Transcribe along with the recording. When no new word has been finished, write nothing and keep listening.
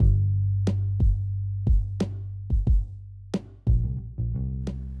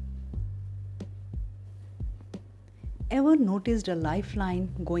Ever noticed a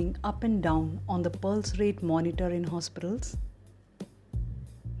lifeline going up and down on the pulse rate monitor in hospitals?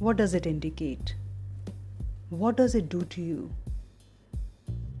 What does it indicate? What does it do to you?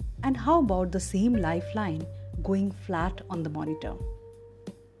 And how about the same lifeline going flat on the monitor?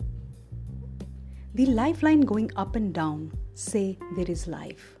 The lifeline going up and down say there is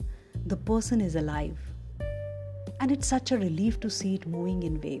life. The person is alive. And it's such a relief to see it moving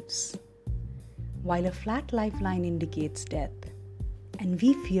in waves. While a flat lifeline indicates death, and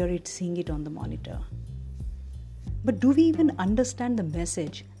we fear it seeing it on the monitor. But do we even understand the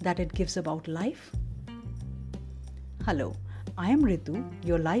message that it gives about life? Hello, I am Ritu,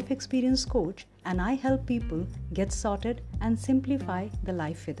 your life experience coach, and I help people get sorted and simplify the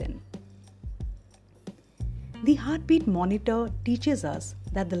life within. The heartbeat monitor teaches us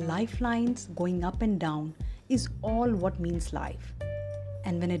that the lifelines going up and down is all what means life.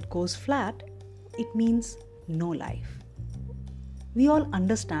 And when it goes flat, it means no life. We all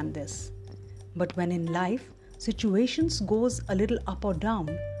understand this. But when in life, situations goes a little up or down,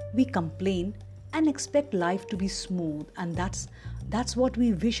 we complain and expect life to be smooth, and that's what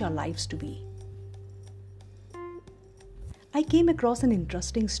we wish our lives to be. I came across an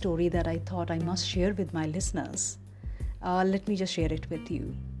interesting story that I thought I must share with my listeners. Let me just share it with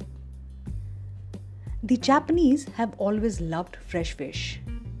you. The Japanese have always loved fresh fish.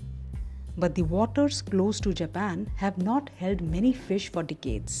 But the waters close to Japan have not held many fish for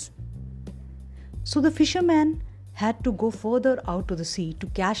decades. So the fishermen had to go further out to the sea to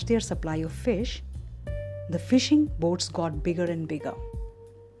catch their supply of fish. The fishing boats got bigger and bigger.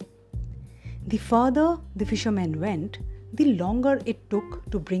 The farther the fishermen went, the longer it took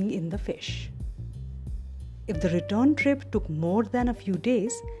to bring in the fish. If the return trip took more than a few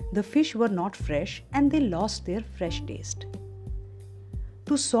days, the fish were not fresh and they lost their fresh taste.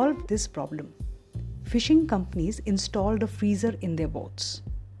 To solve this problem, fishing companies installed a freezer in their boats.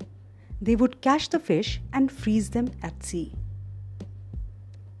 They would catch the fish and freeze them at sea.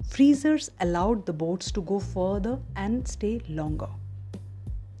 Freezers allowed the boats to go further and stay longer.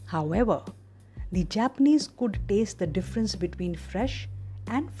 However, the Japanese could taste the difference between fresh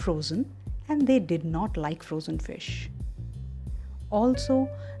and frozen, and they did not like frozen fish. Also,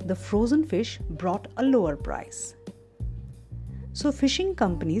 the frozen fish brought a lower price. So fishing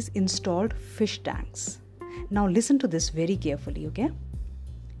companies installed fish tanks. Now listen to this very carefully, okay?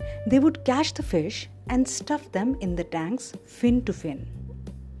 They would catch the fish and stuff them in the tanks fin to fin.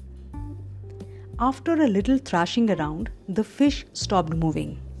 After a little thrashing around, the fish stopped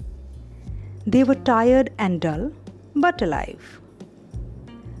moving. They were tired and dull, but alive.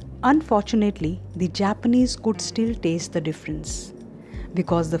 Unfortunately, the Japanese could still taste the difference.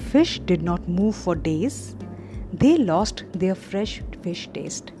 Because the fish did not move for days, they lost their fresh fish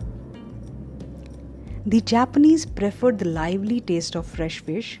taste. The Japanese preferred the lively taste of fresh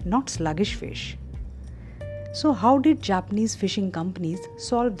fish, not sluggish fish. So how did Japanese fishing companies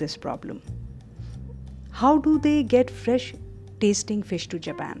solve this problem? How do they get fresh tasting fish to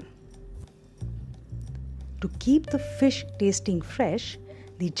Japan? To keep the fish tasting fresh,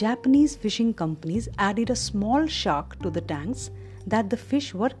 the Japanese fishing companies added a small shark to the tanks that the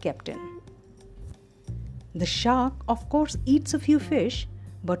fish were kept in. The shark, of course, eats a few fish,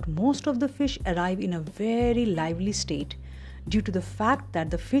 but most of the fish arrive in a very lively state due to the fact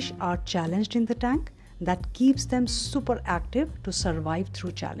that the fish are challenged in the tank that keeps them super active to survive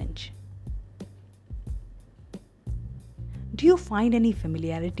through challenge. Do you find any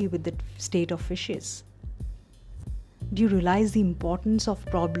familiarity with the state of fishes? Do you realize the importance of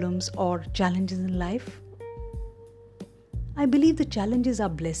problems or challenges in life? I believe the challenges are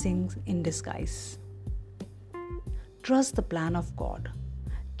blessings in disguise. Trust the plan of God.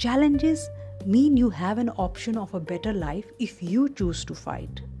 Challenges mean you have an option of a better life if you choose to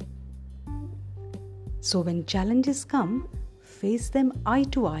fight. So when challenges come, face them eye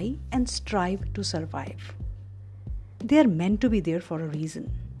to eye and strive to survive. They are meant to be there for a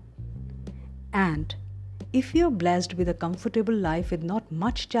reason. And if you're blessed with a comfortable life with not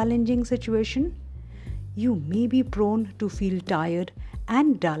much challenging situation, you may be prone to feel tired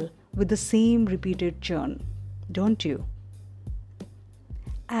and dull with the same repeated churn, don't you?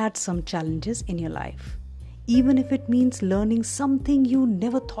 Add some challenges in your life, even if it means learning something you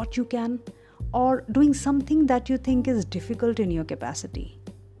never thought you can, or doing something that you think is difficult in your capacity.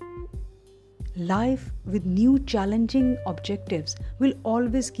 Life with new challenging objectives will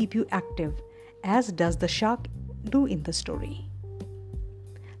always keep you active, as does the shark do in the story.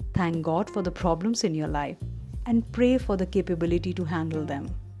 Thank God for the problems in your life and pray for the capability to handle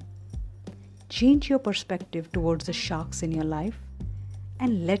them. Change your perspective towards the sharks in your life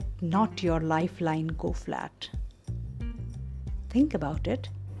and let not your lifeline go flat. Think about it,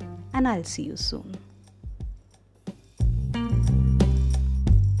 and I'll see you soon.